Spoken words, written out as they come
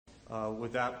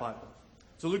with that Bible.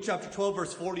 So Luke chapter 12,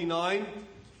 verse 49.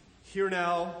 Hear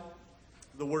now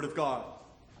the word of God.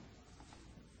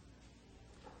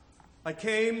 I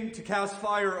came to cast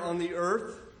fire on the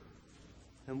earth,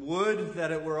 and would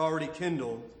that it were already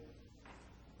kindled.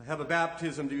 I have a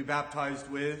baptism to be baptized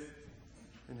with,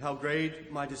 and how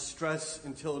great my distress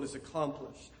until it is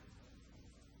accomplished.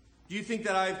 Do you think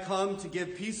that I have come to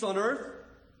give peace on earth?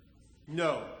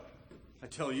 No, I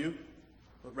tell you,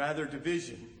 but rather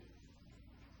division.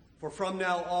 For from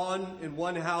now on, in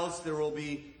one house there will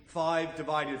be 5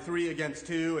 divided, 3 against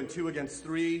 2, and 2 against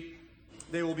 3.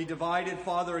 They will be divided,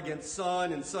 father against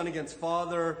son, and son against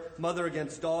father, mother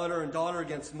against daughter, and daughter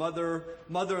against mother,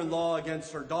 mother-in-law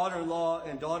against her daughter-in-law,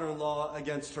 and daughter-in-law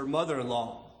against her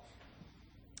mother-in-law.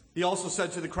 He also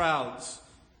said to the crowds,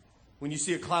 when you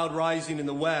see a cloud rising in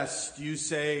the west, you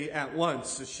say at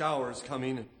once, a shower is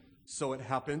coming, and so it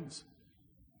happens.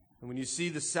 And when you see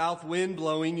the south wind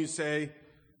blowing, you say,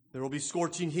 there will be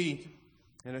scorching heat,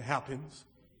 and it happens.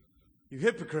 You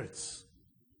hypocrites!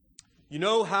 You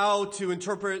know how to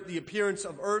interpret the appearance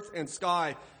of earth and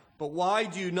sky, but why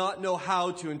do you not know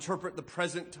how to interpret the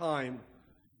present time?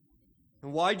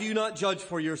 And why do you not judge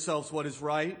for yourselves what is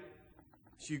right?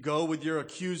 As you go with your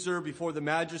accuser before the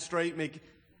magistrate, make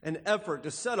an effort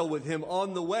to settle with him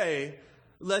on the way,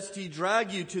 lest he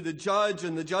drag you to the judge,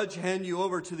 and the judge hand you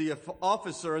over to the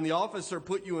officer, and the officer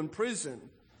put you in prison.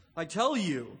 I tell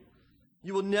you,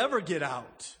 you will never get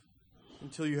out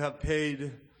until you have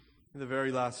paid the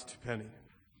very last penny.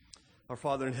 Our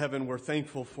Father in heaven, we're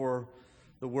thankful for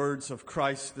the words of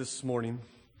Christ this morning.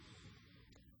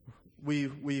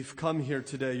 We've come here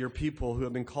today, your people who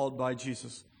have been called by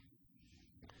Jesus,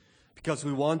 because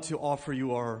we want to offer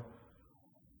you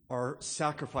our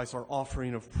sacrifice, our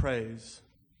offering of praise.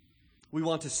 We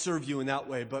want to serve you in that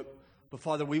way, but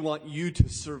Father, we want you to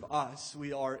serve us.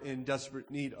 We are in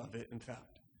desperate need of it, in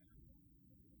fact.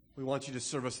 We want you to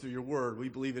serve us through your word. We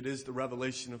believe it is the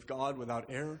revelation of God without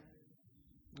error.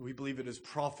 We believe it is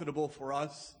profitable for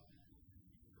us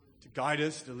to guide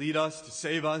us, to lead us, to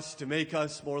save us, to make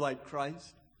us more like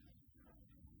Christ.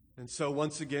 And so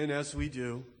once again, as we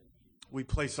do, we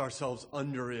place ourselves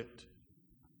under it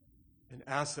and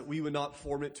ask that we would not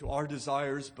form it to our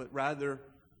desires, but rather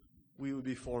we would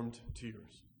be formed to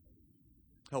yours.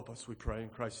 Help us, we pray, in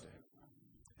Christ's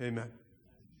name. Amen.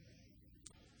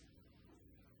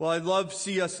 Well, I love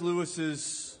C.S.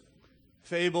 Lewis's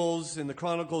fables in the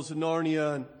Chronicles of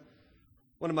Narnia, and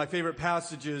one of my favorite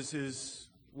passages is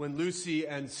when Lucy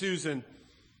and Susan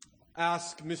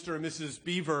ask Mr. and Mrs.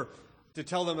 Beaver to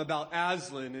tell them about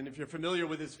Aslan. And if you're familiar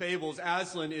with his fables,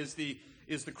 Aslan is the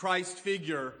Christ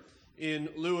figure in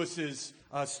Lewis's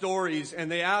stories,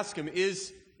 and they ask him,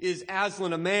 is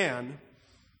Aslan a man?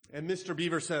 And Mr.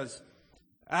 Beaver says,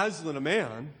 Aslan a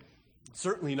man?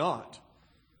 Certainly not.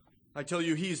 I tell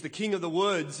you, he's the king of the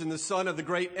woods and the son of the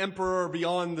great emperor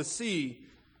beyond the sea.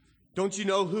 Don't you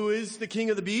know who is the king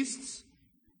of the beasts?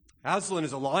 Aslan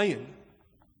is a lion,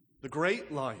 the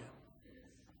great lion.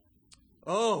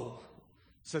 Oh,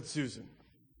 said Susan,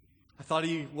 I thought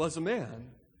he was a man.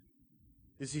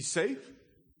 Is he safe?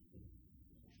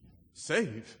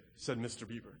 Safe, said Mr.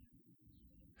 Beaver.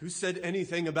 Who said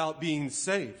anything about being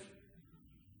safe?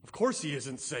 Of course he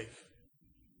isn't safe,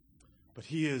 but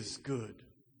he is good.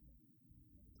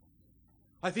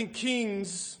 I think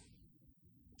kings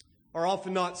are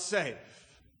often not safe.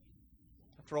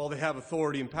 After all, they have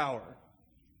authority and power.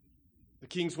 The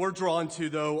kings we're drawn to,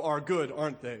 though, are good,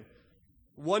 aren't they?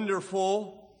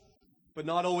 Wonderful, but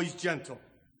not always gentle.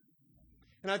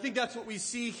 And I think that's what we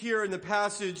see here in the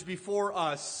passage before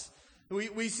us.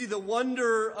 We see the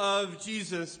wonder of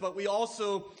Jesus, but we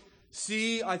also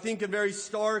see, I think in very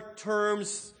stark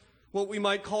terms, what we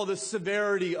might call the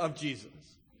severity of Jesus.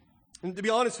 And to be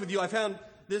honest with you, I found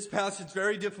this passage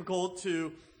very difficult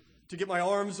to get my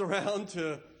arms around,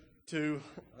 to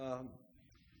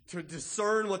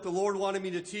discern what the Lord wanted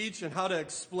me to teach and how to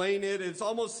explain it. It's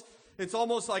almost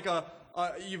like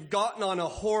you've gotten on a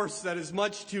horse that is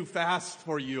much too fast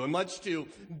for you and much too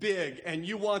big, and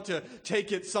you want to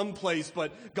take it someplace,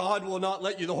 but God will not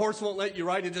let you. The horse won't let you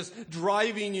ride it, just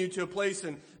driving you to a place.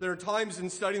 And there are times in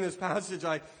studying this passage,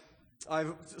 I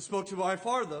spoke to our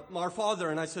father,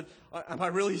 and I said, am I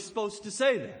really supposed to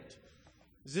say that?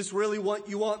 Is this really what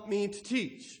you want me to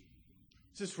teach?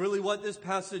 Is this really what this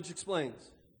passage explains?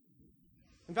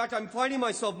 In fact, I'm finding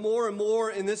myself more and more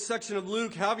in this section of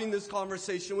Luke having this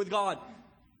conversation with God.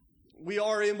 We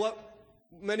are in what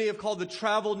many have called the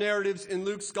travel narratives in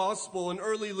Luke's gospel, and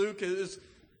early Luke is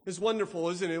wonderful,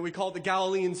 isn't it? We call it the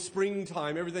Galilean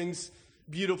springtime. Everything's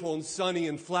beautiful and sunny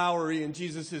and flowery, and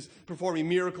Jesus is performing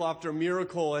miracle after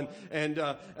miracle, and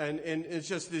it's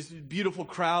just these beautiful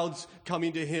crowds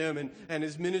coming to him, and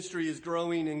his ministry is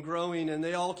growing and growing, and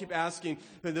they all keep asking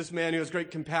this man who has great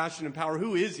compassion and power,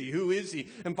 who is he? Who is he?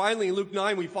 And finally in Luke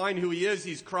 9 we find who he is.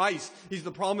 He's Christ. He's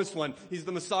the promised one. He's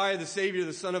the Messiah, the Savior,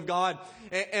 the Son of God.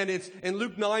 And it's in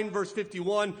Luke 9 verse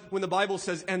 51 when the Bible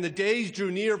says, and the days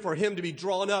drew near for him to be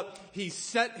drawn up, he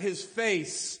set his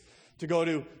face to go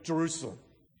to Jerusalem.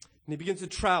 And he begins to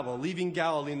travel, leaving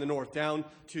Galilee in the north, down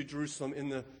to Jerusalem in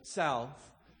the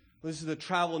south. This is the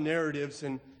travel narratives,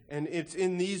 and it's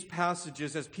in these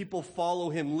passages, as people follow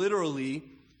him literally,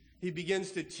 he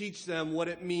begins to teach them what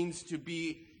it means to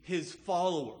be his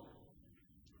follower,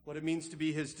 what it means to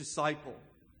be his disciple.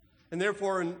 And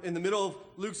therefore, in the middle of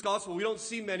Luke's gospel, we don't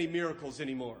see many miracles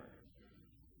anymore.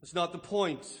 That's not the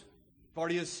point. We've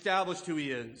already established who he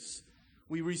is.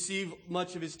 We receive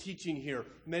much of his teaching here,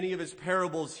 many of his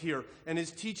parables here, and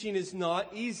his teaching is not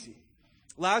easy.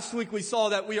 Last week we saw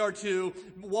that we are to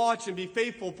watch and be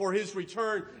faithful for his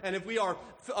return, and if we are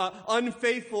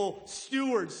unfaithful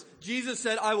stewards, Jesus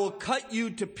said, I will cut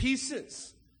you to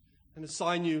pieces and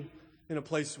assign you in a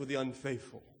place with the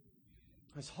unfaithful.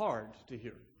 That's hard to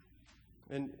hear.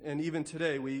 And even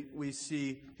today we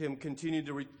see him continue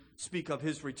to speak of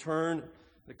his return in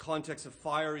the context of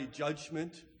fiery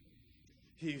judgment.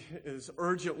 He is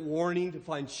urgent warning to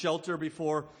find shelter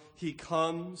before he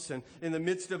comes. And in the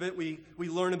midst of it, we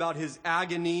learn about his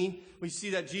agony. We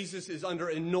see that Jesus is under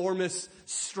enormous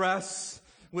stress,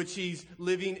 which he's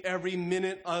living every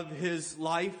minute of his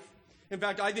life. In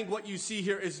fact, I think what you see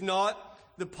here is not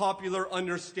the popular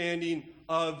understanding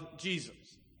of Jesus.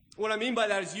 What I mean by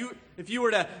that is if you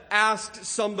were to ask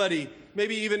somebody,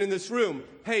 maybe even in this room,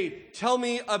 hey, tell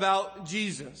me about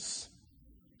Jesus,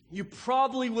 you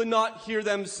probably would not hear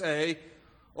them say,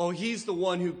 oh, he's the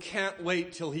one who can't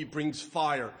wait till he brings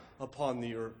fire upon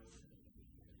the earth.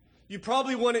 You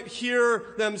probably wouldn't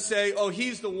hear them say, oh,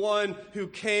 he's the one who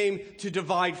came to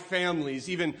divide families,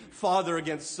 even father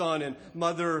against son and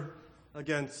mother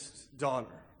against daughter.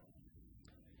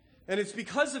 And it's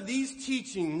because of these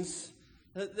teachings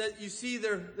that you see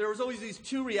there was always these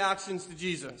two reactions to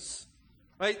Jesus,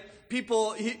 right?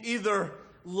 People either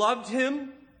loved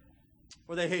him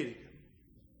or they hated him,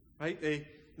 right?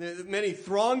 Many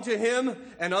thronged to him,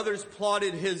 and others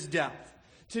plotted his death.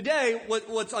 Today,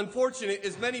 what's unfortunate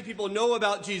is many people know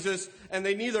about Jesus, and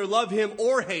they neither love him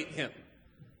or hate him.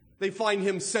 They find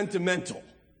him sentimental,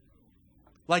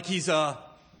 like he's a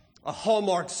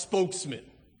Hallmark spokesman,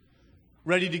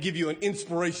 ready to give you an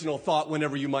inspirational thought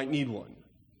whenever you might need one,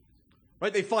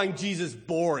 right? They find Jesus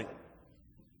boring.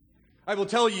 I will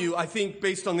tell you, I think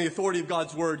based on the authority of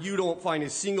God's word, you don't find a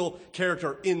single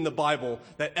character in the Bible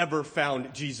that ever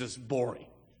found Jesus boring.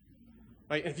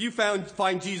 Right? If you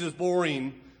find Jesus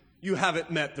boring, you haven't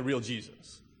met the real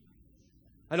Jesus.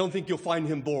 I don't think you'll find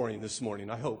him boring this morning.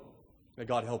 I hope. May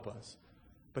God help us.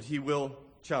 But he will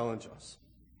challenge us.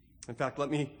 In fact,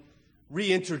 let me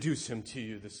reintroduce him to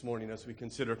you this morning as we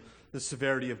consider the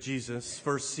severity of Jesus.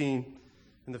 First seen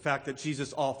in the fact that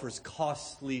Jesus offers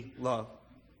costly love.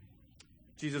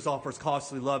 Jesus offers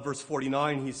costly love. Verse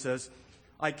 49, he says,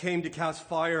 I came to cast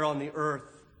fire on the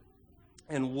earth,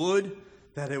 and would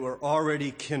that it were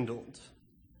already kindled.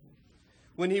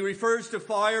 When he refers to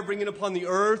fire bringing upon the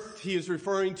earth, he is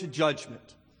referring to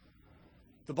judgment.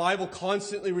 The Bible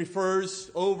constantly refers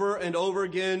over and over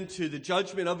again to the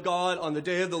judgment of God on the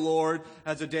day of the Lord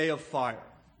as a day of fire.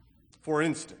 For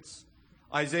instance,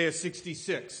 Isaiah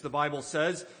 66, the Bible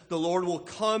says, the Lord will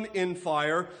come in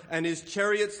fire, and his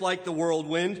chariots like the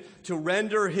whirlwind, to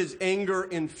render his anger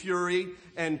in fury,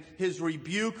 and his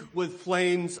rebuke with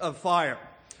flames of fire.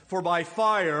 For by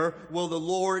fire will the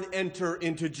Lord enter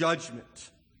into judgment.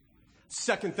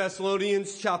 2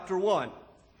 Thessalonians chapter 1.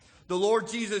 The Lord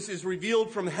Jesus is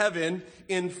revealed from heaven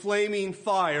in flaming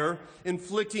fire,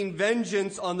 inflicting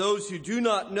vengeance on those who do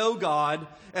not know God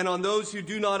and on those who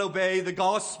do not obey the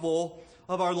gospel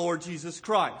of our Lord Jesus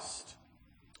Christ.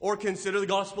 Or consider the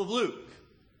Gospel of Luke.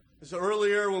 So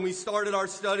earlier when we started our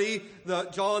study,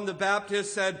 John the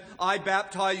Baptist said, I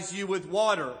baptize you with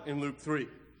water in Luke 3.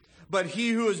 But he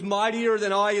who is mightier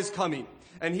than I is coming,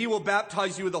 and he will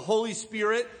baptize you with the Holy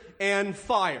Spirit and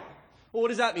fire. Well, what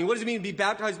does that mean? What does it mean to be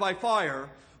baptized by fire?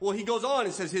 Well, he goes on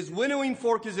and says, his winnowing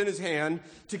fork is in his hand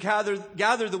to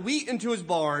gather the wheat into his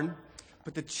barn,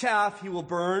 but the chaff he will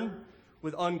burn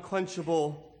with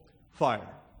unquenchable fire.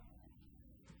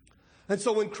 And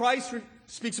so when Christ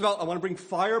speaks about, I want to bring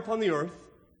fire upon the earth,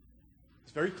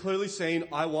 it's very clearly saying,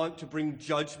 I want to bring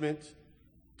judgment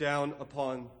down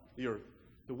upon the earth.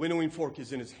 The winnowing fork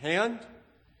is in his hand.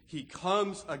 He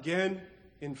comes again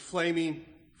in flaming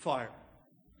fire.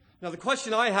 Now, the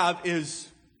question I have is,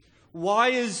 why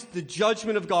is the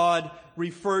judgment of God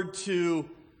referred to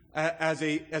as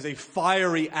a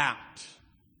fiery act?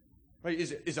 Right?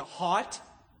 Is it hot?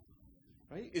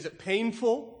 Right? Is it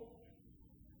painful?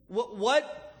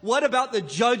 What about the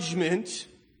judgment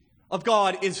of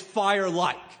God is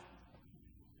fire-like?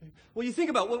 Well, you think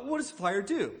about what does fire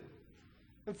do?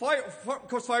 And of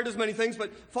course, fire does many things,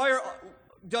 but fire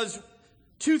does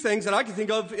two things that I can think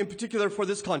of in particular for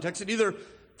this context.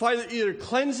 Fire either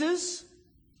cleanses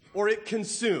or it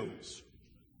consumes,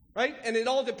 right? And it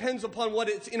all depends upon what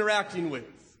it's interacting with.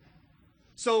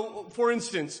 So, for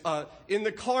instance, in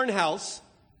the Carn house,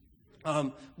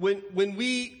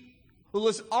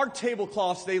 listen, our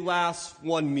tablecloths, they last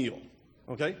one meal,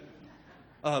 okay?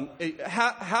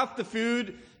 Half the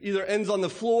food either ends on the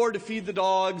floor to feed the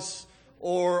dogs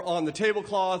or on the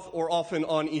tablecloth or often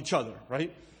on each other,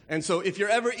 right? And so if you're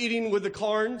ever eating with the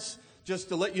Carns, just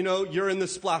to let you know, you're in the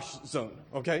splash zone,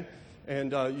 okay?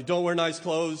 And you don't wear nice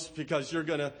clothes because you're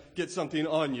going to get something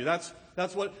on you. That's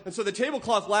what, and so the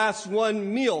tablecloth lasts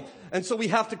one meal, and so we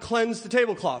have to cleanse the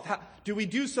tablecloth. Do we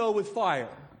do so with fire?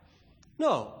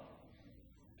 No,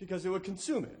 because it would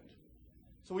consume it.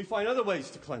 So we find other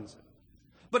ways to cleanse it.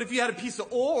 But if you had a piece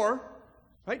of ore,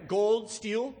 right, gold,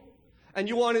 steel, and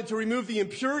you wanted to remove the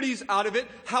impurities out of it,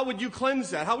 how would you cleanse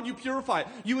that? How would you purify it?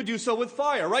 You would do so with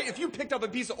fire, right? If you picked up a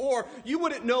piece of ore, you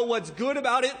wouldn't know what's good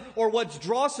about it or what's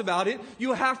dross about it.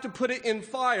 You have to put it in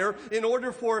fire in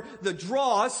order for the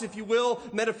dross, if you will,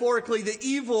 metaphorically, the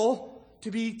evil to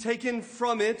be taken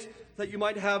from it, that you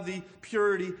might have the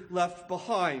purity left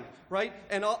behind, right?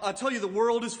 And I'll tell you, the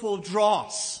world is full of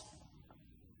dross,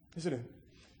 isn't it?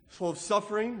 Full of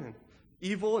suffering and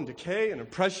evil and decay and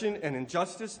oppression and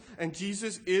injustice, and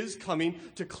Jesus is coming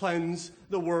to cleanse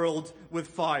the world with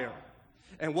fire.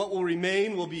 And what will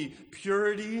remain will be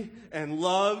purity and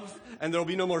love, and there will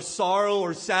be no more sorrow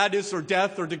or sadness or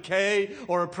death or decay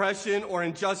or oppression or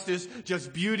injustice,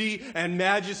 just beauty and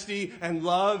majesty and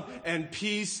love and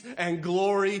peace and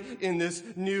glory in this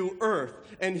new earth.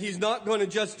 And he's not going to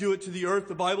just do it to the earth.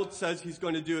 The Bible says he's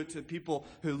going to do it to people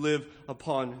who live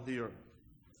upon the earth.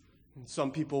 And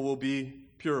some people will be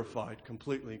purified,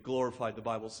 completely glorified, the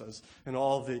Bible says. And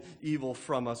all the evil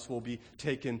from us will be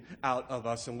taken out of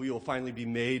us, and we will finally be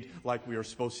made like we are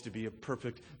supposed to be, a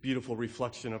perfect, beautiful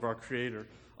reflection of our Creator.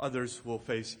 Others will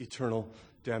face eternal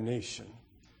damnation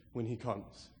when he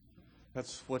comes.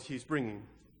 That's what he's bringing.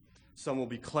 Some will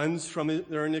be cleansed from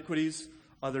their iniquities.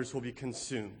 Others will be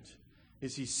consumed.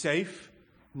 Is he safe?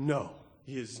 No,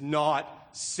 he is not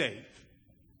safe.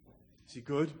 Is he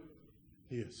good?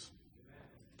 He is.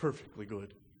 Perfectly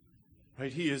good,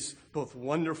 right? He is both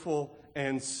wonderful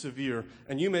and severe.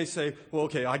 And you may say, well,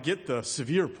 okay, I get the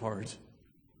severe part.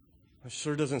 It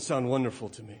sure doesn't sound wonderful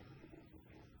to me.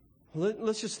 Well,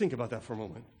 let's just think about that for a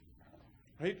moment,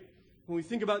 right? When we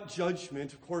think about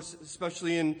judgment, of course,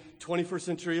 especially in 21st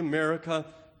century America,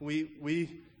 we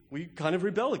kind of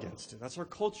rebel against it. That's our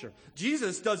culture.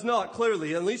 Jesus does not,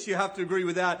 clearly. At least you have to agree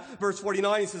with that. Verse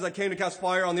 49, he says, I came to cast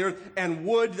fire on the earth and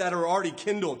wood that are already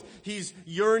kindled. He's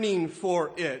yearning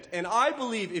for it. And I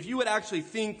believe if you would actually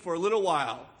think for a little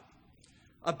while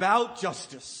about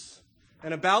justice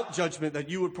and about judgment, that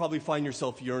you would probably find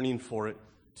yourself yearning for it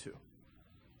too.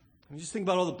 And just think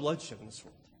about all the bloodshed in this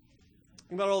world.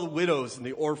 Think about all the widows and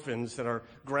the orphans that are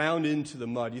ground into the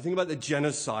mud. You think about the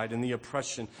genocide and the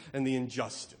oppression and the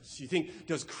injustice. You think,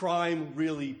 does crime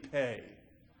really pay?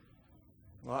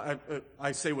 Well,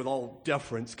 I say with all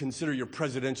deference, consider your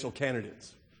presidential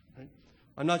candidates. Right?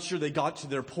 I'm not sure they got to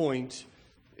their point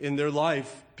in their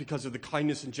life because of the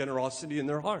kindness and generosity in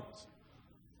their hearts.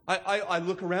 I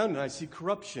look around and I see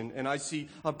corruption and I see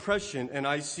oppression and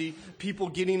I see people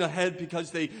getting ahead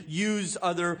because they use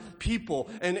other people.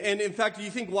 And in fact, you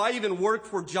think, why even work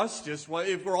for justice? Well,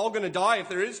 if we're all going to die, if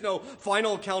there is no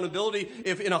final accountability,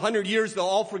 if in 100 years they'll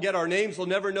all forget our names, they'll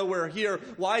never know we're here,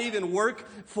 why even work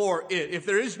for it? If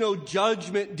there is no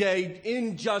judgment day,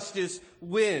 injustice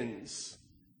wins.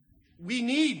 We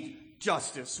need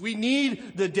justice. We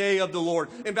need the day of the Lord.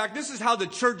 In fact, this is how the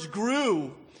church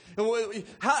grew.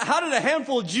 How did a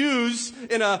handful of Jews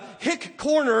in a hick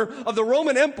corner of the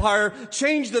Roman Empire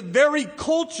change the very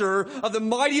culture of the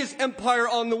mightiest empire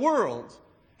on the world?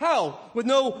 How? With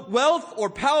no wealth or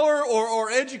power or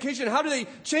education, how do they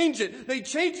change it? They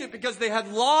changed it because they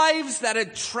had lives that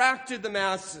attracted the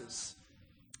masses,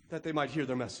 that they might hear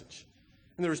their message.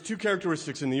 And there was two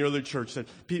characteristics in the early church that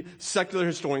secular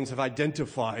historians have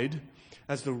identified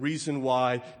as the reason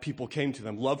why people came to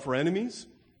them. Love for enemies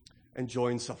and joy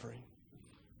in suffering,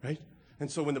 right?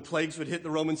 And so when the plagues would hit the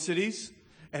Roman cities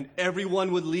And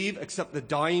everyone would leave except the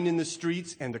dying in the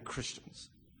streets and the Christians.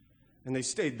 And they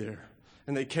stayed there.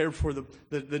 And they cared for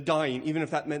the dying, even if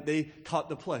that meant they caught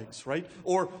the plagues, right?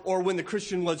 Or when the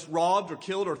Christian was robbed or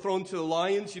killed or thrown to the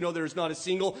lions, there's not a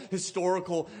single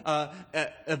historical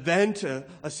event,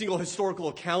 a single historical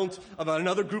account about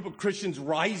another group of Christians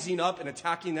rising up and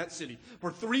attacking that city.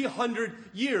 For 300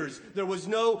 years, there was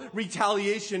no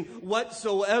retaliation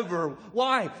whatsoever.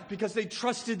 Why? Because they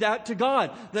trusted that to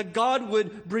God, that God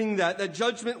would bring that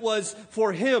judgment was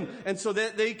for him, and so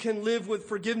that they can live with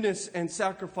forgiveness and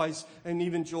sacrifice and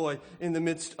even joy in the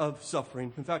midst of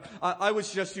suffering. In fact, I would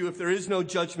suggest to you, if there is no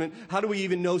judgment, how do we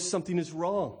even know something is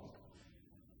wrong?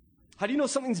 How do you know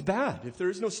something's bad if there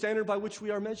is no standard by which we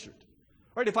are measured?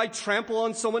 Right? If I trample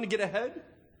on someone to get ahead,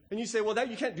 and you say, well,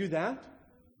 you can't do that.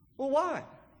 Well, why?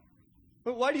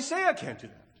 Well, why do you say I can't do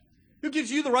that? Who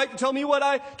gives you the right to tell me what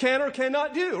I can or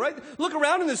cannot do, right? Look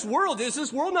around in this world. Is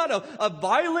this world not a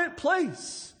violent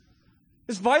place?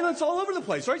 There's violence all over the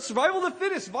place, right? Survival of the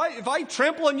fittest. If I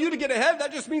trample on you to get ahead,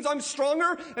 that just means I'm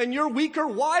stronger and you're weaker.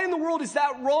 Why in the world is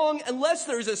that wrong? Unless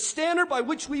there is a standard by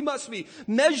which we must be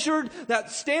measured.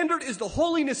 That standard is the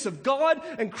holiness of God,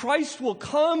 and Christ will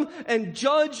come and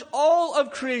judge all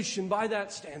of creation by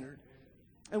that standard.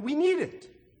 And we need it.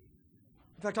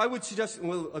 In fact, I would suggest,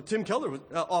 Tim Keller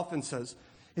often says,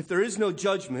 if there is no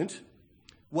judgment,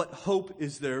 what hope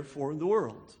is there for the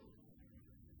world?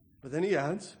 But then he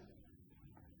adds,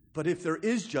 but if there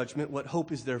is judgment, what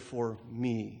hope is there for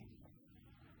me?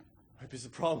 Right? Because the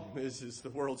problem is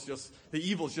the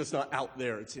evil's just not out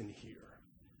there, it's in here.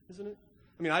 Isn't it?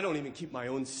 I mean, I don't even keep my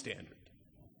own standard.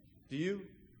 Do you?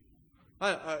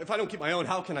 If I don't keep my own,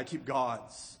 how can I keep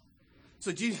God's?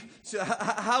 So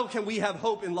how can we have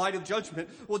hope in light of judgment?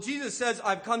 Well, Jesus says,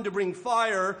 I've come to bring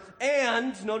fire,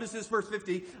 and, notice this, verse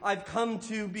 50, I've come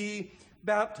to be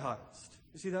baptized.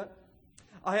 You see that?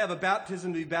 I have a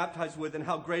baptism to be baptized with, and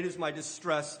how great is my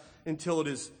distress until it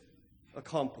is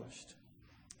accomplished.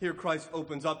 Here Christ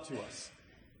opens up to us.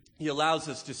 He allows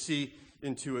us to see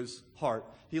into his heart.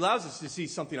 He allows us to see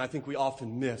something I think we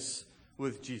often miss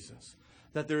with Jesus.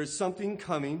 That there is something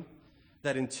coming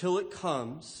that until it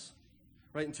comes,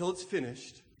 right, until it's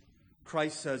finished,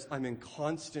 Christ says, I'm in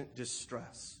constant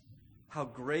distress. How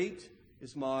great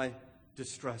is my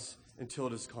distress until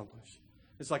it is accomplished.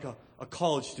 It's like a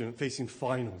college student facing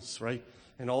finals, right?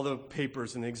 And all the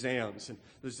papers and exams. And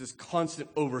there's this constant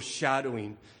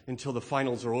overshadowing until the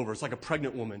finals are over. It's like a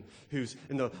pregnant woman who's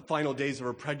in the final days of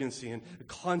her pregnancy, and a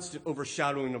constant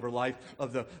overshadowing of her life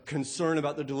of the concern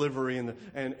about the delivery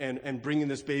and bringing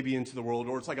this baby into the world.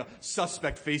 Or it's like a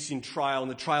suspect facing trial,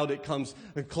 and the trial date comes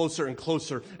closer and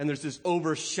closer, and there's this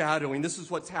overshadowing. This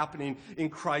is what's happening in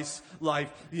Christ's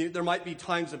life. There might be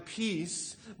times of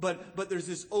peace, but there's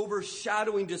this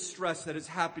overshadowing distress that is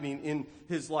happening in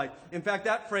his life. In fact,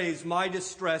 that phrase, my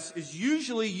distress, is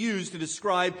usually used to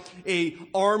describe an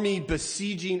army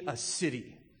besieging a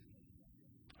city.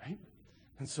 Right?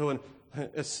 And so an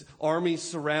army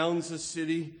surrounds a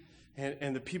city,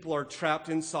 and the people are trapped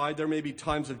inside. There may be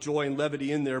times of joy and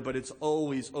levity in there, but it's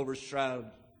always overshadowed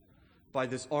by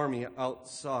this army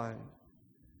outside.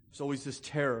 There's always this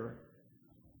terror.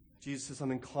 Jesus says,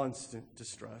 I'm in constant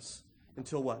distress.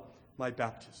 Until what? My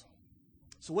baptism.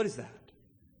 So what is that?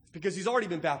 It's because he's already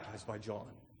been baptized by John.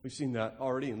 We've seen that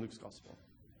already in Luke's gospel.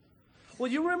 Well,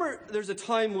 you remember there's a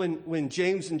time when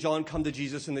James and John come to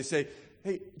Jesus and they say,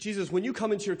 hey, Jesus, when you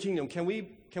come into your kingdom, can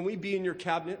we be in your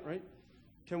cabinet, right?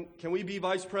 Can we be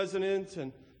vice president?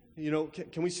 And,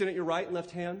 can we sit at your right and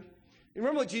left hand? You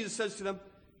remember what Jesus says to them?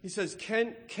 He says,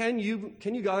 can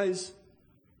you guys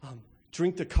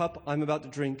drink the cup I'm about to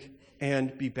drink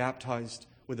and be baptized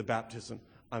with the baptism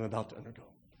I'm about to undergo?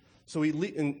 So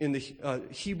in the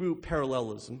Hebrew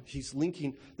parallelism, he's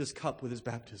linking this cup with his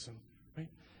baptism, right?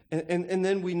 And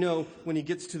then we know when he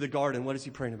gets to the garden, what is he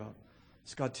praying about?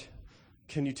 It's God,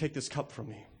 can you take this cup from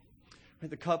me? Right?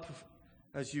 The cup,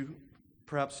 as you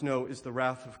perhaps know, is the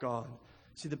wrath of God.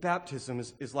 See, the baptism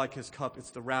is like his cup.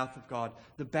 It's the wrath of God.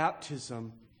 The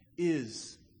baptism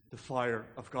is the fire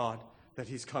of God that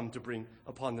he's come to bring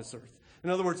upon this earth. In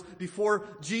other words, before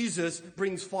Jesus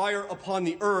brings fire upon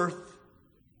the earth,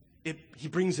 he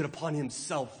brings it upon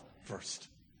himself first.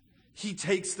 He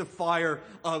takes the fire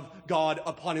of God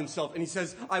upon himself. And he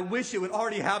says, I wish it would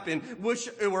already happen. Wish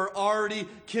it were already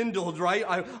kindled, right?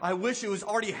 I wish it was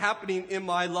already happening in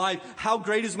my life. How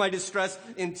great is my distress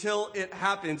until it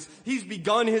happens. He's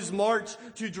begun his march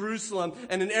to Jerusalem.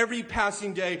 And in every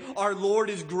passing day, our Lord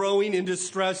is growing in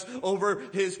distress over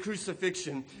his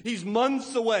crucifixion. He's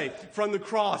months away from the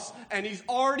cross. And he's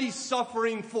already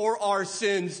suffering for our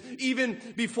sins, even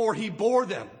before he bore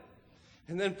them.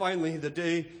 And then finally, the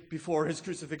day before his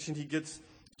crucifixion, he gets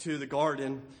to the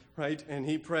garden, right? And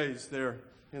he prays there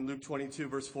in Luke 22,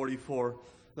 verse 44.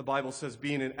 The Bible says,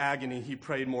 being in agony, he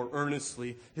prayed more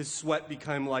earnestly. His sweat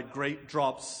became like great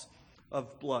drops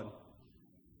of blood.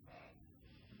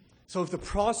 So if the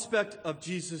prospect of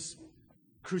Jesus'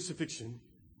 crucifixion,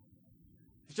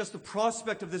 if just the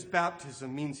prospect of this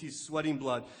baptism means he's sweating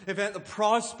blood, if at the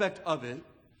prospect of it,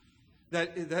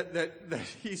 that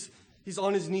he's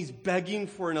on his knees begging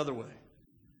for another way,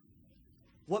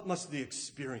 what must the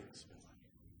experience be like?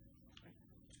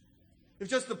 If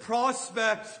just the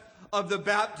prospect of the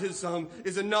baptism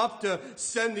is enough to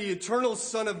send the eternal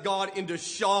Son of God into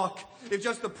shock, if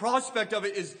just the prospect of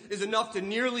it is enough to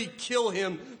nearly kill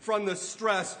him from the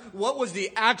stress, what was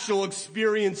the actual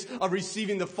experience of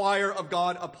receiving the fire of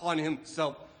God upon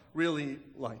himself really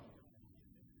like?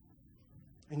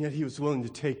 And yet he was willing to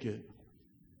take it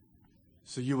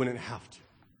so you wouldn't have to.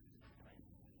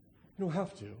 You don't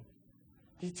have to.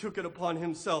 He took it upon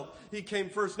himself. He came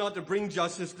first not to bring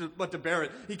justice, but to bear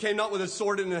it. He came not with a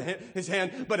sword in his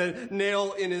hand, but a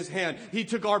nail in his hand. He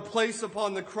took our place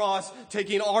upon the cross,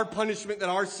 taking our punishment that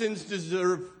our sins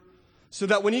deserve, so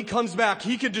that when he comes back,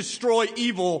 he could destroy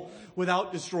evil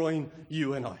without destroying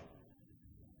you and I.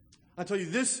 I tell you,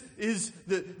 this is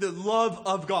the love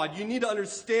of God. You need to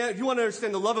understand, if you want to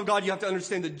understand the love of God, you have to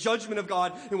understand the judgment of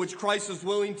God in which Christ was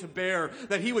willing to bear,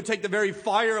 that he would take the very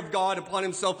fire of God upon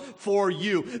himself for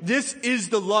you. This is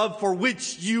the love for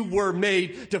which you were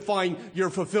made to find your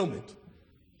fulfillment.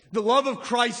 The love of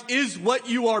Christ is what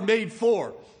you are made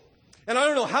for. And I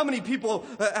don't know how many people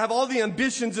have all the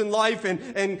ambitions in life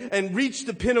and reach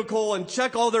the pinnacle and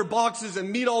check all their boxes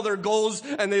and meet all their goals,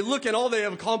 and they look at all they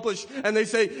have accomplished and they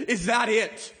say, is that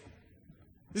it?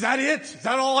 Is that it? Is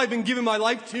that all I've been giving my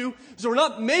life to? So we're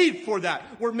not made for that.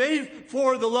 We're made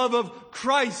for the love of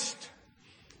Christ.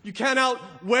 You can't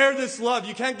outwear this love.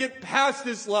 You can't get past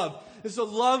this love. It's a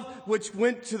love which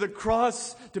went to the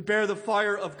cross to bear the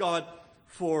fire of God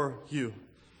for you.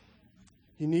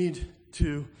 You need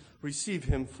to receive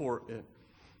him for it.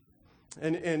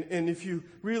 And if you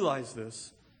realize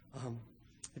this,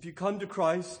 if you come to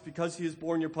Christ because he has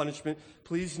borne your punishment,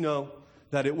 please know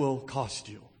that it will cost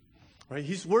you. Right?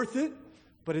 He's worth it,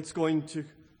 but it's going to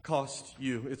cost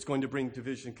you. It's going to bring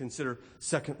division. Consider,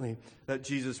 secondly, that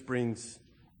Jesus brings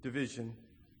division.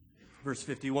 Verse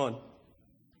 51.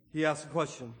 He asks a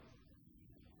question.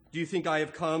 Do you think I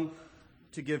have come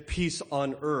to give peace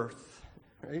on earth?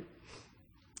 Right?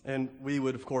 And we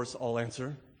would, of course, all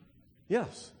answer,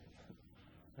 yes.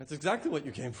 That's exactly what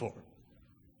you came for.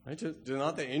 Right? Do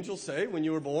not the angels say when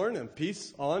you were born, and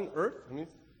peace on earth? I mean,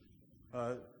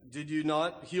 did you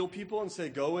not heal people and say,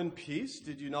 go in peace?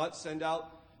 Did you not send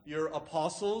out your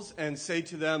apostles and say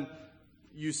to them,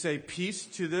 you say peace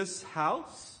to this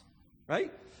house?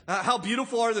 Right? How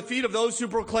beautiful are the feet of those who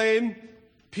proclaim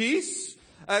peace?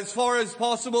 As far as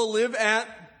possible, live at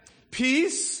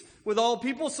peace with all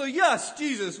people. So yes,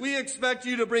 Jesus, we expect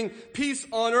you to bring peace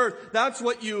on earth. That's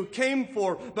what you came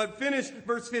for. But finish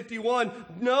verse 51.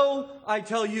 No, I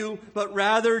tell you, but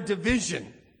rather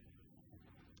division.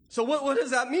 So what does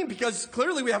that mean? Because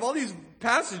clearly we have all these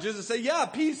passages that say, yeah,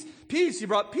 peace, he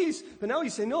brought peace. But now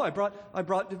he's saying, no, I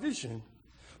brought division.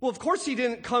 Well, of course he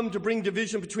didn't come to bring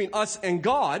division between us and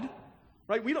God,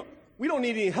 right? We don't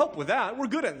need any help with that. We're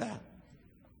good at that,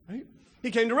 right? He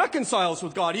came to reconcile us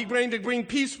with God. He came to bring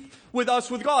peace with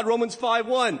us with God. Romans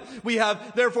 5:1. We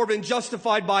have therefore been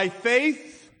justified by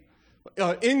faith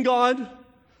in God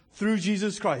through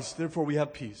Jesus Christ. Therefore we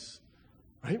have peace.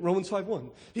 Right? Romans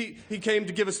 5:1. He came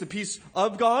to give us the peace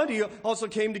of God. He also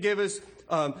came to give us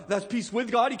that's peace with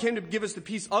God. He came to give us the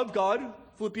peace of God.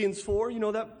 Philippians 4. You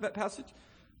know that passage?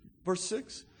 Verse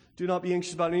 6. Do not be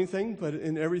anxious about anything, but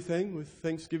in everything with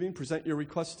thanksgiving present your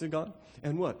requests to God.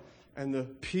 And what? And the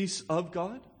peace of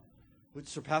God, which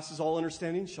surpasses all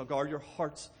understanding, shall guard your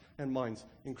hearts and minds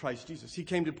in Christ Jesus. He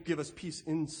came to give us peace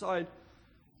inside,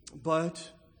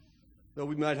 but though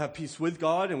we might have peace with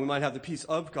God and we might have the peace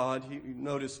of God,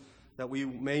 notice that we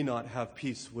may not have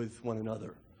peace with one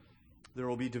another. There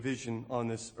will be division on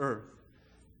this earth.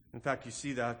 In fact, you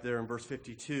see that there in verse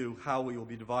 52, how we will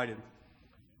be divided.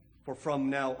 For from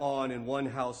now on in one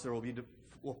house there will be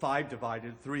 5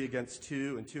 divided, 3 against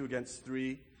 2 and 2 against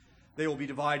 3. They will be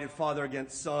divided, father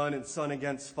against son, and son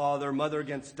against father, mother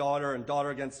against daughter, and daughter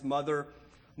against mother,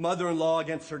 mother-in-law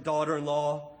against her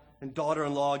daughter-in-law, and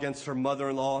daughter-in-law against her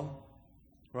mother-in-law.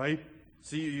 Right?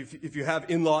 See, if you have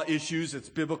in-law issues, it's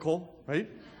biblical, right?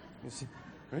 You see,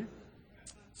 right?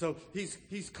 So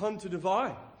he's come to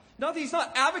divide. Not that he's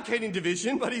not advocating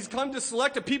division, but he's come to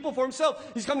select a people for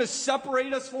himself. He's come to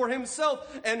separate us for himself.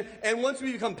 And once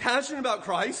we become passionate about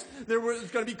Christ, there is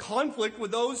going to be conflict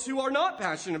with those who are not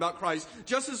passionate about Christ,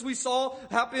 just as we saw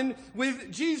happen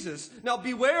with Jesus. Now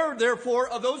beware, therefore,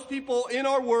 of those people in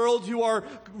our world who are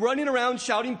running around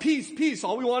shouting peace, peace.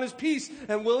 All we want is peace,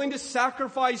 and willing to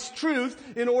sacrifice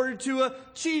truth in order to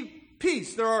achieve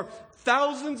peace. There are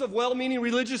thousands of well-meaning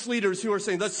religious leaders who are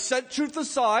saying, let's set truth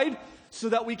aside so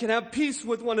that we can have peace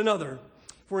with one another.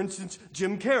 For instance,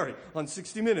 Jim Carrey on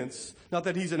 60 Minutes. Not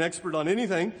that he's an expert on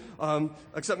anything,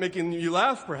 except making you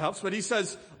laugh perhaps, but he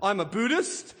says, I'm a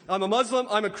Buddhist, I'm a Muslim,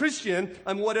 I'm a Christian,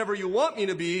 I'm whatever you want me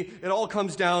to be. It all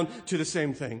comes down to the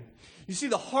same thing. You see,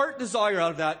 the heart desire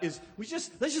out of that is, let's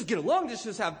just get along, let's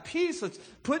just have peace, let's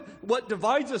put what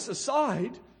divides us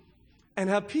aside and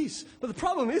have peace. But the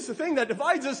problem is, the thing that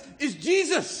divides us is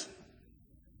Jesus.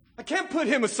 I can't put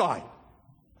him aside.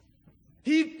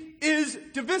 He is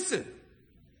divisive.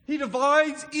 He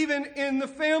divides even in the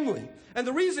family. And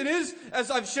the reason is, as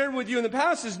I've shared with you in the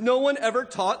past, is no one ever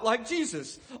taught like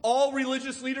Jesus. All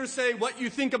religious leaders say, what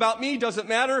you think about me doesn't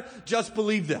matter, just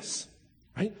believe this.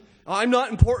 Right? I'm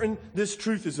not important, this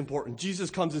truth is important.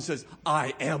 Jesus comes and says,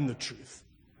 I am the truth.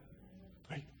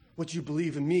 Right? What you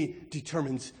believe in me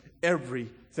determines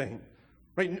everything.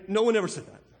 Right? No one ever said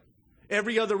that.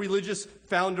 Every other religious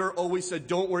founder always said,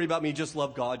 don't worry about me, just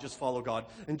love God, just follow God.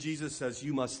 And Jesus says,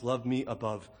 you must love me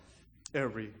above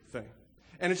everything.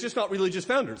 And it's just not religious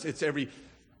founders. It's every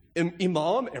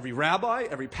imam, every rabbi,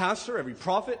 every pastor, every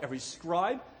prophet, every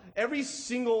scribe. Every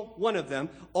single one of them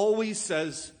always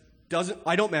says,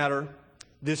 I don't matter,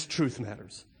 this truth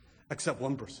matters. Except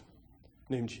one person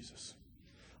named Jesus.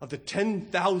 Of the 10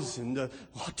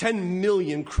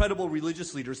 million credible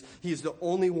religious leaders, he is the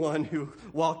only one who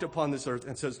walked upon this earth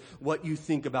and says, what you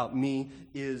think about me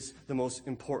is the most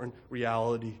important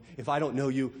reality. If I don't know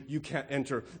you, you can't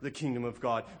enter the kingdom of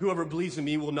God. Whoever believes in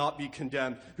me will not be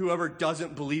condemned. Whoever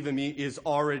doesn't believe in me is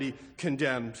already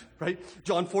condemned. Right?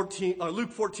 Luke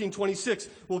 14:26.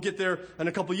 We'll get there in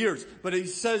a couple years. But he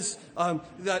says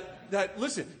that,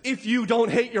 listen, if you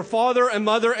don't hate your father and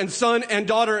mother and son and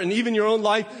daughter and even your own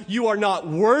life, you are not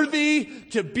worthy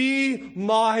to be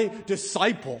my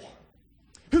disciple.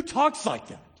 Who talks like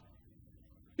that?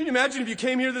 Can you imagine if you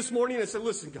came here this morning and said,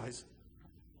 listen, guys,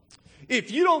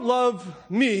 if you don't love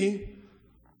me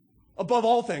above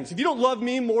all things, if you don't love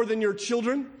me more than your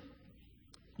children,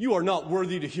 you are not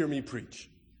worthy to hear me preach.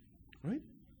 Right?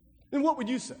 Then what would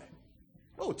you say?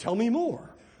 Oh, tell me more.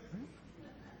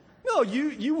 No,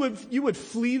 you would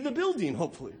flee the building,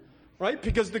 hopefully, right?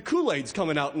 Because the Kool-Aid's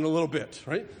coming out in a little bit,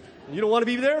 right? And you don't want to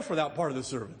be there for that part of the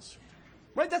service,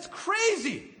 right? That's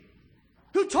crazy.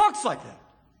 Who talks like that?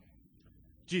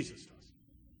 Jesus does.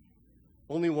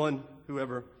 Only one who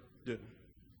ever did,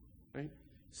 right? He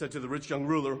said to the rich young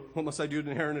ruler, what must I do to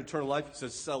inherit eternal life? He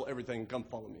says, sell everything and come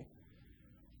follow me.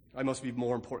 I must be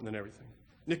more important than everything.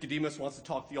 Nicodemus wants to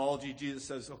talk theology. Jesus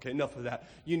says, okay, enough of that.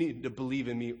 You need to believe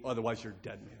in me, otherwise you're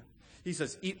dead man. He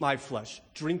says, eat my flesh,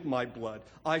 drink my blood.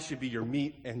 I should be your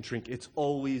meat and drink. It's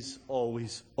always,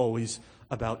 always, always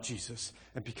about Jesus.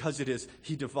 And because it is,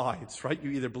 he divides, right? You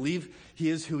either believe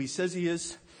he is who he says he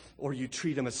is, or you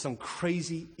treat him as some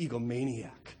crazy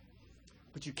egomaniac.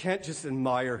 But you can't just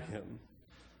admire him,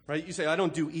 right? You say, I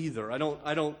don't do either. I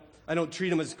don't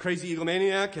treat him as a crazy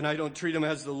egomaniac, and I don't treat him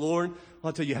as the Lord.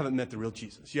 I'll tell you, you haven't met the real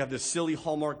Jesus. You have this silly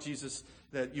Hallmark Jesus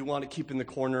that you want to keep in the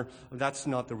corner. That's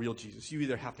not the real Jesus. You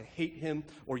either have to hate him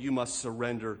or you must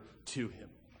surrender to him.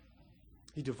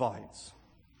 He divides.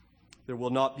 There will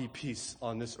not be peace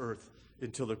on this earth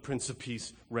until the Prince of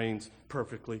Peace reigns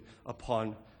perfectly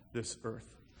upon this earth.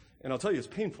 And I'll tell you, it's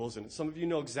painful, isn't it? Some of you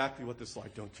know exactly what this is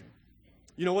like, don't you?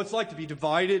 You know what it's like to be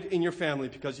divided in your family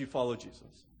because you follow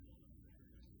Jesus.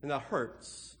 And that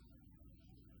hurts.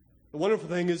 The wonderful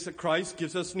thing is that Christ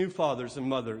gives us new fathers and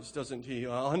mothers, doesn't he?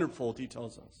 100-fold, he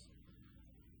tells us.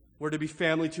 We're to be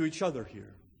family to each other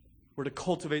here. We're to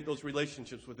cultivate those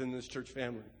relationships within this church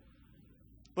family.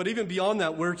 But even beyond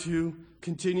that, we're to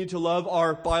continue to love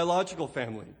our biological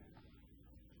family.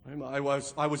 I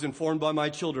was informed by my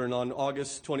children on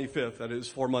August 25th that it is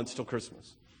 4 months till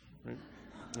Christmas.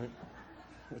 Right?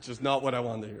 Which is not what I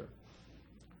wanted to hear.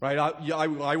 Right?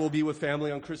 I will be with family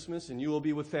on Christmas, and you will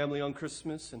be with family on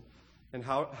Christmas. And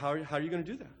how are you going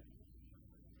to do that?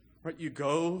 Right? You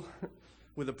go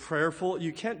with a prayerful.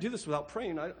 You can't do this without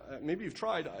praying. Maybe you've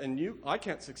tried, and I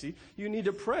can't succeed. You need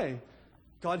to pray.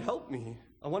 God, help me.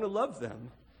 I want to love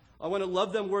them. I want to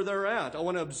love them where they're at. I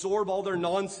want to absorb all their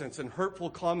nonsense and hurtful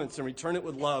comments and return it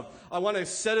with love. I want to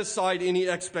set aside any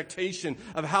expectation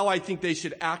of how I think they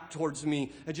should act towards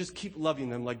me and just keep loving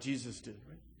them like Jesus did.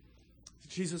 Right?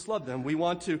 Jesus loved them. We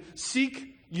want to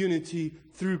seek unity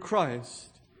through Christ.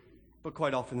 But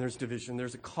quite often there's division.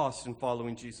 There's a cost in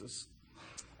following Jesus.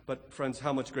 But friends,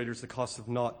 how much greater is the cost of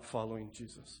not following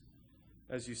Jesus?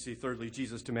 As you see, thirdly,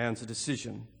 Jesus demands a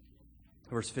decision.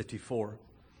 Verse 54.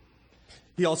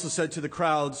 He also said to the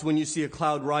crowds, when you see a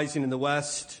cloud rising in the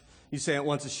west, you say at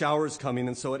once a shower is coming,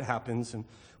 and so it happens. And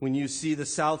when you see the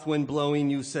south wind blowing,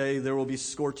 you say there will be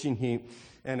scorching heat,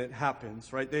 and it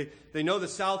happens, right? They know the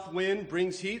south wind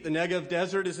brings heat. The Negev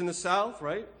desert is in the south,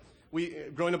 right?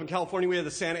 Growing up in California, we had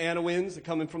the Santa Ana winds that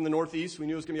come in from the northeast. We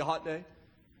knew it was going to be a hot day.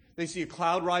 They see a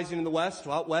cloud rising in the west.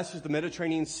 Well, out west is the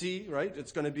Mediterranean Sea, right?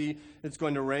 It's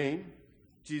going to rain.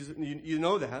 Jesus, you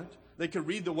know that. They could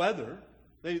read the weather.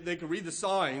 They could read the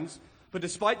signs. But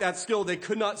despite that skill, they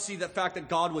could not see the fact that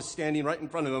God was standing right in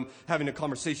front of them, having a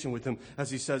conversation with them,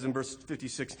 as he says in verse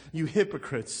 56, you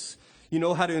hypocrites, you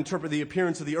know how to interpret the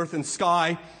appearance of the earth and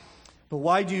sky, but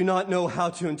why do you not know how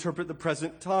to interpret the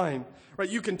present time? Right?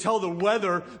 You can tell the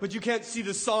weather, but you can't see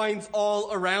the signs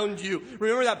all around you.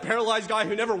 Remember that paralyzed guy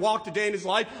who never walked a day in his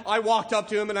life? I walked up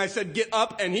to him and I said, get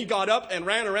up, and he got up and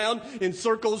ran around in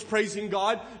circles praising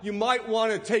God. You might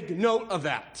want to take note of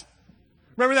that.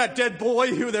 Remember that dead boy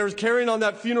who they was carrying on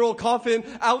that funeral coffin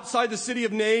outside the city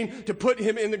of Nain to put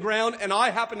him in the ground? And I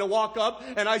happened to walk up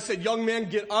and I said, young man,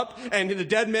 get up. And the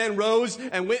dead man rose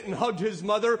and went and hugged his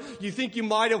mother. You think you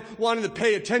might have wanted to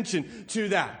pay attention to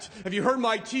that? Have you heard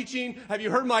my teaching? Have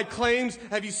you heard my claims?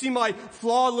 Have you seen my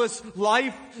flawless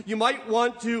life? You might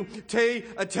want to pay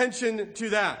attention to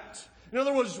that. In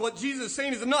other words, what Jesus is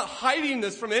saying is, I'm not hiding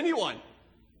this from anyone.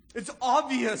 It's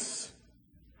obvious.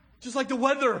 Just like the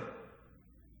weather.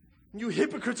 You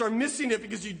hypocrites are missing it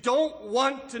because you don't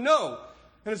want to know.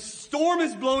 And a storm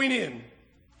is blowing in.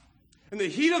 And the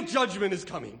heat of judgment is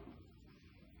coming.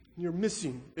 And you're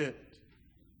missing it.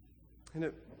 And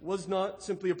it was not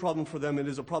simply a problem for them. It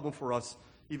is a problem for us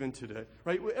even today.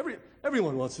 Right?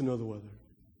 Everyone wants to know the weather.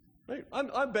 Right?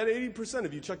 I bet 80%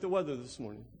 of you checked the weather this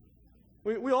morning.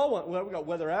 We all want. We got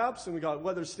weather apps and we got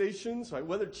weather stations, right?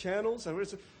 Weather channels.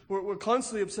 We're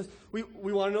constantly obsessed. We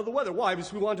want to know the weather. Why?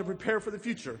 Because we want to prepare for the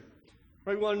future.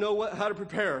 Right? We want to know how to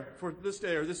prepare for this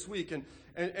day or this week.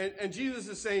 And Jesus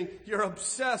is saying, you're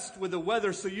obsessed with the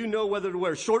weather, so you know whether to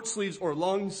wear short sleeves or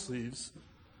long sleeves,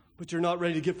 but you're not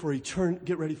ready to get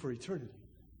ready for eternity.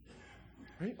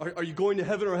 Right? Are you going to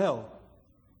heaven or hell?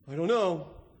 I don't know,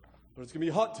 but it's going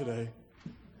to be hot today.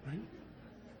 Right?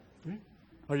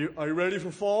 Right? Are you ready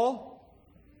for fall?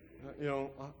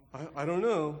 I don't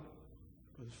know.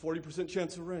 But there's 40%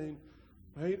 chance of rain.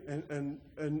 Right?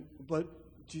 But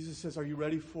Jesus says, are you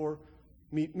ready for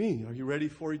meet me? Are you ready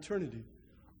for eternity?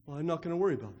 Well, I'm not going to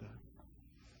worry about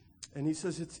that. And he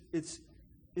says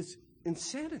it's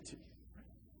insanity.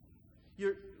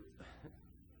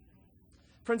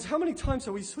 Friends, how many times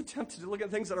are we so tempted to look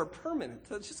at things that are permanent?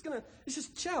 It's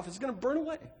just chaff. It's going to burn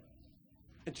away.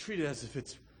 And treat it as if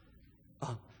it's,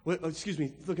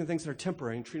 look at things that are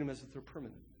temporary and treat them as if they're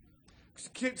permanent.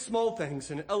 Get small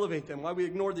things and elevate them. Why we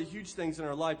ignore the huge things in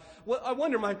our life. Well, I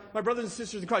wonder, my brothers and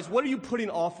sisters in Christ, what are you putting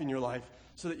off in your life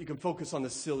so that you can focus on the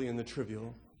silly and the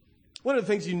trivial? One of the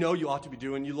things you know you ought to be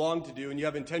doing, you long to do, and you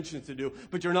have intentions to do,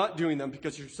 but you're not doing them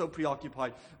because you're so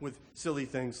preoccupied with silly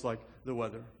things like the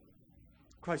weather.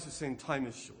 Christ is saying time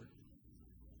is short.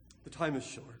 The time is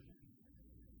short.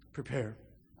 Prepare.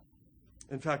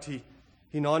 In fact, he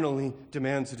not only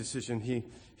demands a decision,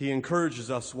 he encourages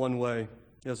us one way,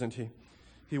 doesn't he?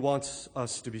 He wants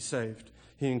us to be saved.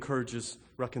 He encourages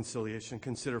reconciliation.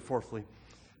 Consider, fourthly,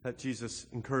 that Jesus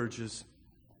encourages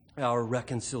our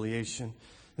reconciliation.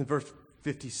 In verse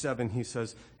 57, he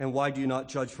says, and why do you not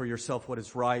judge for yourself what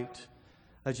is right?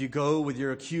 As you go with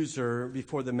your accuser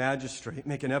before the magistrate,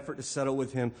 make an effort to settle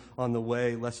with him on the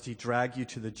way, lest he drag you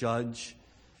to the judge,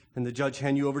 and the judge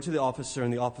hand you over to the officer,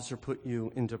 and the officer put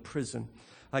you into prison.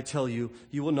 I tell you,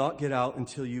 you will not get out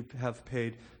until you have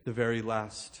paid the very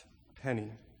last penny.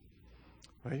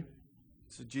 Right?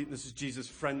 So this is Jesus'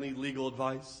 friendly legal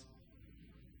advice.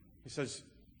 He says,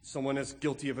 someone is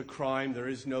guilty of a crime. There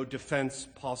is no defense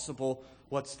possible.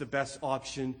 What's the best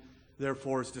option?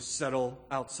 Therefore, is to settle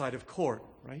outside of court.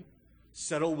 Right?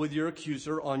 Settle with your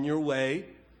accuser on your way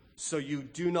so you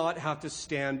do not have to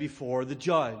stand before the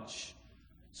judge.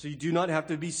 So you do not have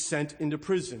to be sent into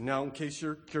prison. Now, in case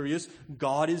you're curious,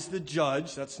 God is the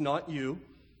judge. That's not you.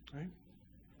 Right?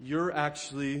 You're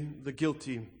actually the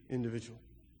guilty individual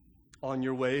on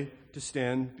your way to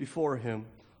stand before him.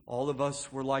 All of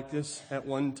us were like this at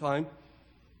one time.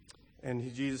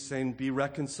 And Jesus is saying, be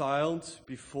reconciled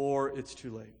before it's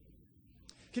too late.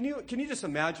 Can you just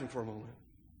imagine for a moment?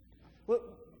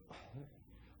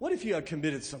 What if you had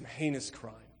committed some heinous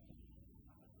crime?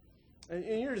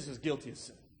 And you're just as guilty as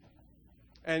sin.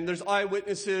 And there's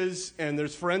eyewitnesses, and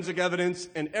there's forensic evidence,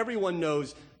 and everyone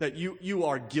knows that you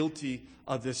are guilty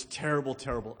of this terrible,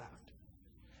 terrible act.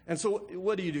 And so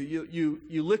what do?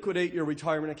 You liquidate your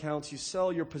retirement accounts, you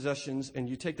sell your possessions, and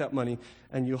you take that money,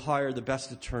 and you hire the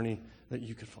best attorney that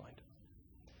you could find.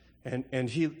 And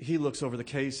he looks over the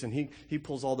case, and he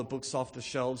pulls all the books off the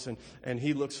shelves, and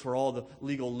he looks for all the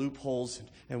legal loopholes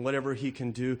and whatever he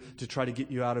can do to try to get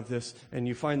you out of this. And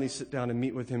you finally sit down and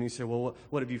meet with him, and you say, well,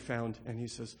 what have you found? And he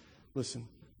says, listen,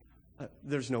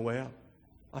 there's no way out.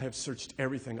 I have searched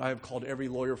everything. I have called every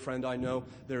lawyer friend I know.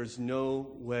 There's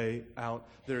no way out.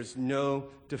 There's no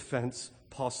defense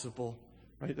possible.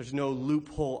 Right? There's no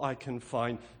loophole I can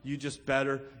find. You just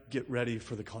better get ready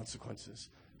for the consequences,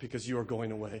 because you are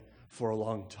going away for a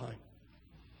long time.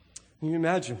 Can you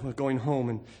imagine going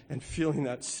home and feeling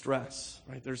that stress,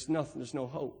 right? There's nothing, there's no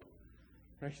hope,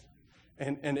 right?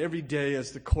 And every day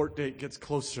as the court date gets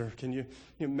closer, can you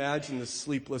imagine the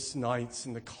sleepless nights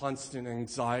and the constant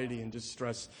anxiety and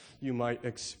distress you might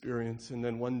experience? And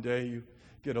then one day you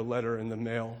get a letter in the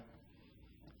mail,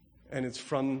 and it's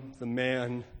from the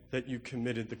man that you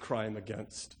committed the crime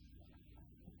against.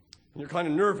 And you're kind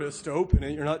of nervous to open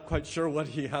it. You're not quite sure what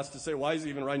he has to say. Why is he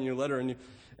even writing you a letter?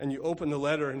 And you open the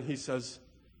letter, and he says,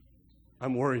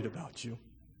 I'm worried about you.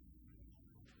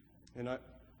 And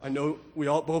I know we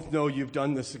all both know you've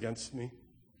done this against me.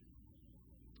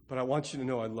 But I want you to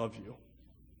know I love you.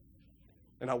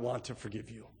 And I want to forgive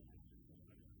you.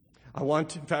 In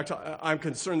fact, I'm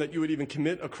concerned that you would even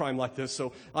commit a crime like this.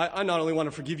 So I not only want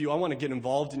to forgive you, I want to get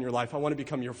involved in your life. I want to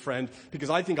become your friend, because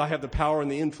I think I have the power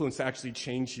and the influence to actually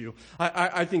change you.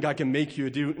 I think I can make you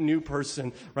a new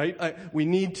person, right? We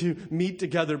need to meet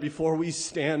together before we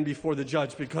stand before the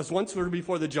judge, because once we're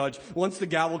before the judge, once the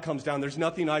gavel comes down, there's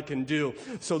nothing I can do.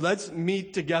 So let's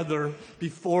meet together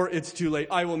before it's too late.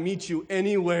 I will meet you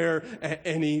anywhere at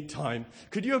any time.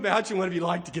 Could you imagine what it'd be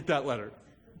like to get that letter?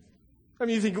 I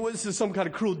mean, you think, this is some kind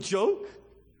of cruel joke?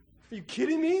 Are you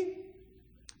kidding me?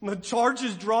 The charge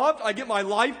is dropped. I get my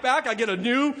life back. I get a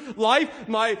new life.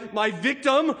 My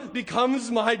victim becomes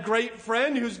my great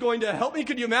friend who's going to help me.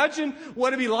 Could you imagine what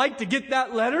it'd be like to get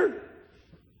that letter?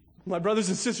 My brothers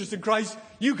and sisters in Christ,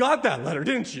 you got that letter,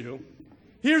 didn't you?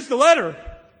 Here's the letter.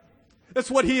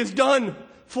 That's what he has done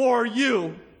for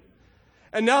you.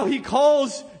 And now he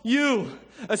calls you,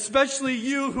 especially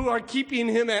you who are keeping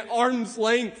him at arm's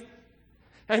length.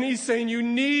 And he's saying, you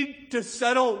need to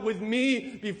settle with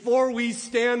me before we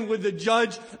stand with the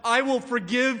judge. I will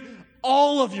forgive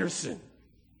all of your sin,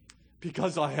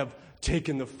 because I have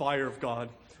taken the fire of God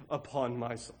upon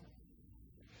myself.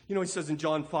 You know, he says in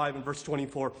John 5 and verse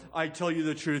 24, I tell you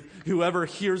the truth, whoever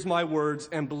hears my words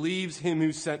and believes him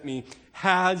who sent me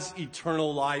has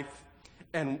eternal life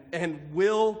and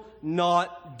will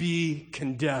not be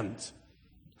condemned.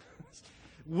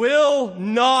 Will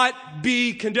not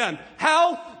be condemned.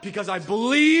 How? Because I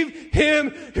believe him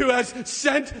who has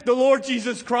sent the Lord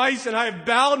Jesus Christ, and I have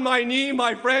bowed my knee,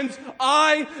 my friends.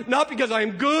 Not because I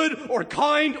am good or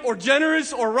kind or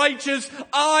generous or righteous,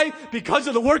 because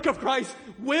of the work of Christ,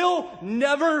 will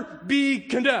never be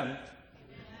condemned.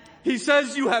 He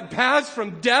says you have passed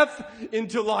from death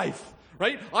into life.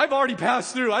 Right? I've already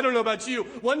passed through. I don't know about you.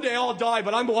 One day I'll die,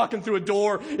 but I'm walking through a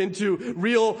door into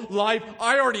real life.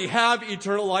 I already have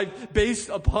eternal life based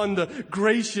upon the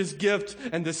gracious gift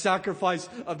and the sacrifice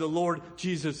of the Lord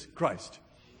Jesus Christ.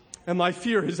 And my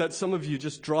fear is that some of you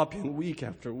just drop in week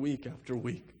after week after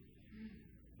week.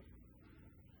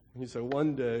 And you say,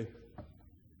 one day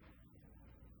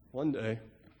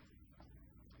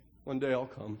I'll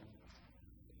come.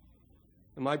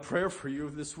 And my prayer for you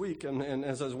this week, and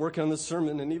as I was working on this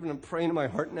sermon, and even I'm praying in my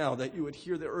heart now, that you would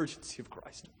hear the urgency of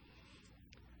Christ.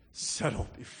 Settle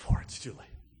before it's too late.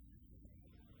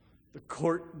 The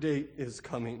court date is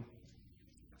coming.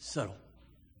 Settle.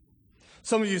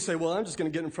 Some of you say, well, I'm just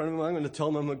going to get in front of him. I'm going to tell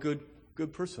him I'm a good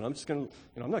person. I'm just going to,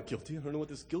 I'm not guilty. I don't know what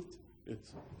this guilt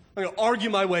is. I'm going to argue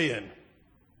my way in. Do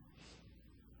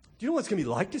you know what it's going to be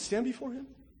like to stand before him?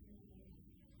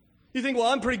 You think, well,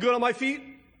 I'm pretty good on my feet.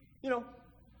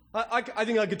 I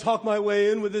think I could talk my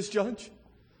way in with this judge.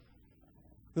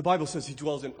 The Bible says he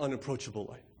dwells in unapproachable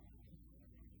light.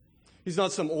 He's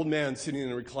not some old man sitting in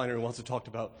a recliner who wants to talk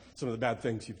about some of the bad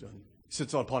things you've done. He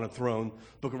sits upon a throne.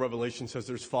 Book of Revelation says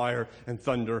there's fire and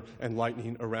thunder and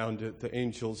lightning around it. The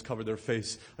angels cover their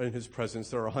face in his presence.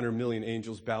 There are 100 million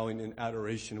angels bowing in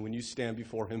adoration. When you stand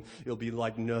before him, it'll be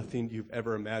like nothing you've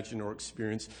ever imagined or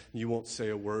experienced. You won't say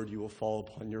a word. You will fall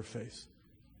upon your face.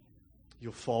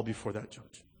 You'll fall before that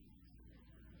judge.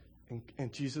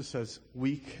 And Jesus says,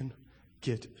 we can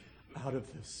get out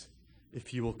of this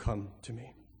if you will come to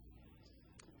me.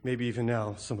 Maybe even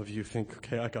now, some of you think,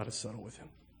 okay, I got to settle with him.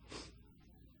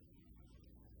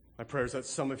 My prayer is that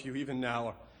some of you, even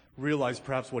now, realize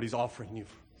perhaps what he's offering you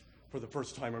for the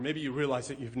first time. Or maybe you realize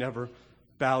that you've never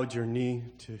bowed your knee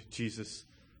to Jesus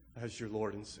as your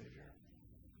Lord and Savior.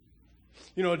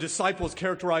 You know, a disciple is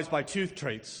characterized by two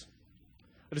traits.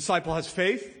 A disciple has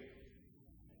faith.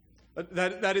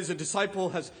 That is, a disciple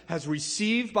has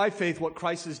received by faith what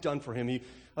Christ has done for him.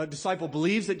 A disciple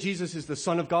believes that Jesus is the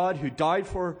Son of God who died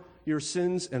for your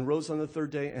sins and rose on the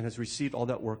third day and has received all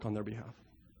that work on their behalf.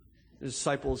 A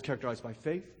disciple is characterized by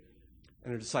faith,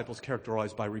 and a disciple is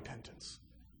characterized by repentance.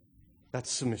 That's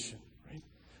submission, right?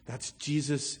 That's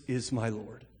Jesus is my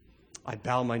Lord. I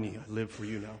bow my knee. I live for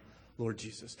you now, Lord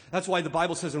Jesus. That's why the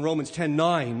Bible says in Romans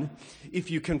 10:9,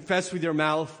 if you confess with your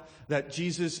mouth that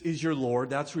Jesus is your Lord,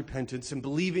 that's repentance, and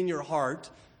believe in your heart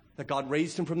that God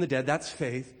raised him from the dead, that's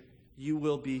faith, you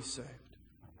will be saved.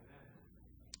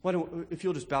 If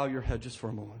you'll just bow your head just for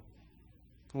a moment.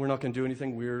 We're not going to do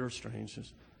anything weird or strange.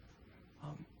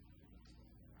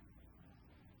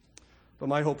 But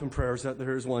my hope and prayer is that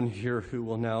there is one here who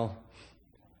will now,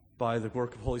 by the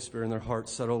work of Holy Spirit in their heart,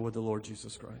 settle with the Lord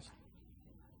Jesus Christ.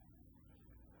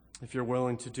 If you're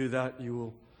willing to do that, you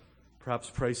will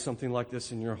perhaps pray something like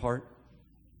this in your heart.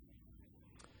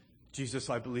 Jesus,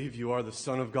 I believe you are the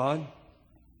Son of God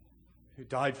who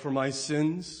died for my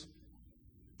sins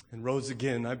and rose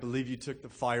again. I believe you took the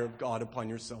fire of God upon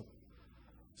yourself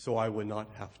so I would not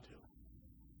have to.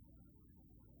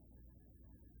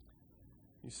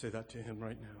 You say that to him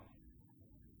right now.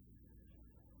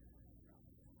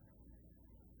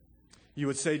 You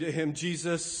would say to him,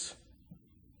 Jesus,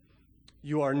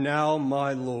 you are now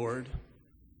my Lord,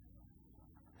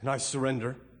 and I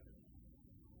surrender.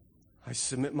 I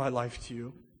submit my life to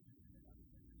you.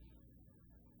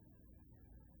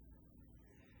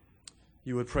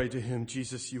 You would pray to him,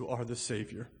 Jesus, you are the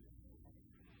Savior,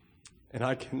 and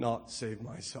I cannot save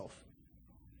myself.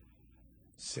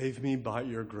 Save me by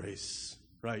your grace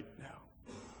right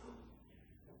now.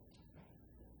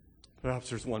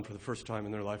 Perhaps there's one for the first time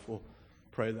in their life will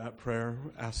pray that prayer,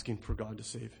 asking for God to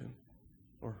save him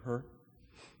or her.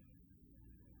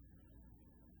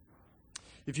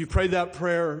 If you pray that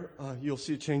prayer, you'll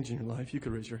see a change in your life. You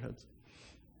could raise your heads.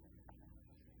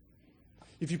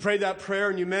 If you prayed that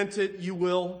prayer and you meant it, you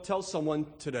will tell someone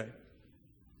today.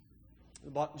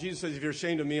 Jesus says, if you're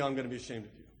ashamed of me, I'm going to be ashamed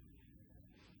of you.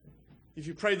 If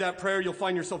you prayed that prayer, you'll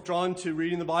find yourself drawn to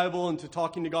reading the Bible and to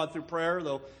talking to God through prayer,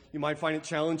 though you might find it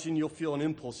challenging. You'll feel an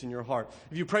impulse in your heart.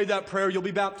 If you prayed that prayer, you'll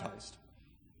be baptized.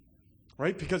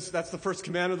 Right? Because that's the first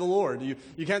command of the Lord.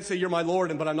 You can't say, you're my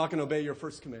Lord, but I'm not going to obey your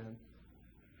first command.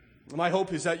 My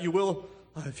hope is that you will,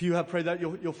 if you have prayed that,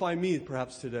 you'll find me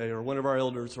perhaps today, or one of our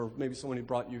elders, or maybe someone who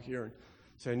brought you here, and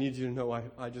say, I need you to know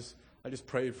I just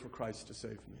prayed for Christ to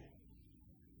save me.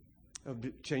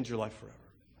 It'll change your life forever.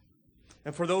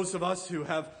 And for those of us who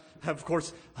have of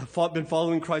course, been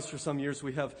following Christ for some years,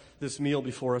 we have this meal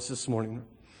before us this morning.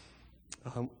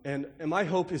 And my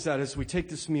hope is that as we take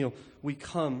this meal, we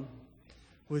come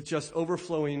with just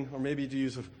overflowing, or maybe to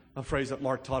use a phrase that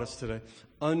Mark taught us today,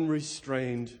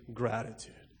 unrestrained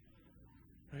gratitude.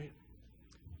 Right?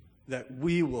 That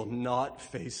we will not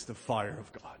face the fire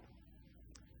of God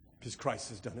because Christ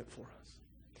has done it for us.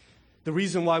 The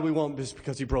reason why we won't is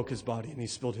because he broke his body and he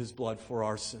spilled his blood for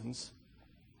our sins.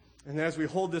 And as we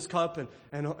hold this cup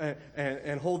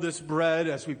and hold this bread,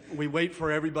 as we wait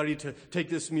for everybody to take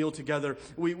this meal together,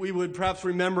 we would perhaps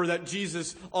remember that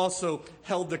Jesus also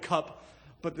held the cup,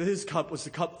 but his cup was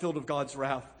the cup filled with God's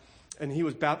wrath, and he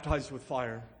was baptized with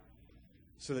fire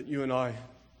so that you and I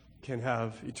can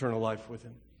have eternal life with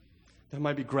him. There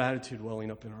might be gratitude welling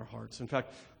up in our hearts. In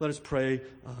fact, let us pray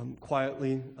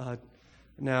quietly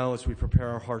now as we prepare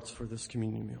our hearts for this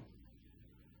communion meal.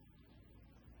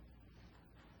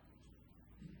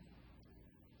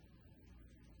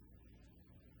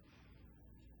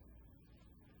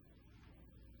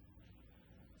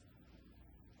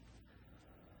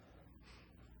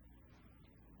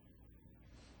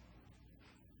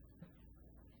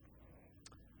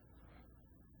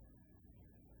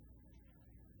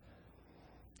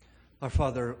 Our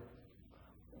Father,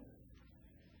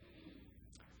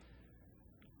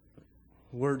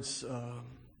 words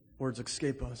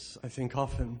escape us, I think,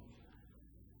 often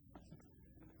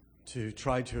to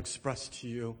try to express to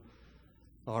you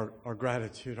our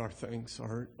gratitude, our thanks,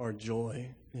 our joy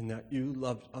in that you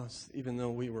loved us, even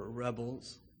though we were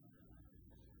rebels,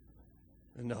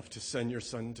 enough to send your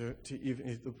Son to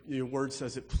even, your word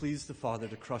says it pleased the Father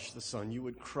to crush the Son. You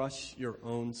would crush your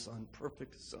own Son,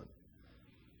 perfect Son,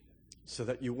 so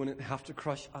that you wouldn't have to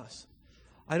crush us.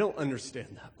 I don't understand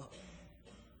that love.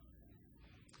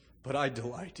 but I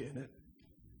delight in it.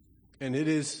 And it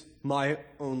is my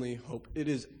only hope. It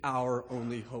is our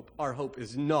only hope. Our hope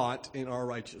is not in our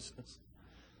righteousness,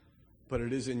 but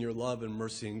it is in your love and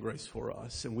mercy and grace for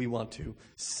us. And we want to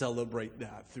celebrate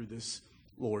that through this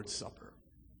Lord's Supper.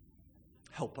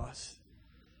 Help us.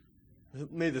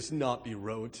 May this not be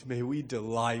rote. May we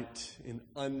delight in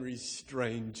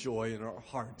unrestrained joy in our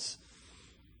hearts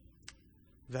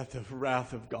that the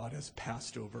wrath of God has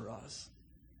passed over us.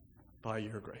 By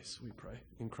your grace, we pray.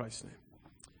 In Christ's name,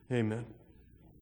 amen.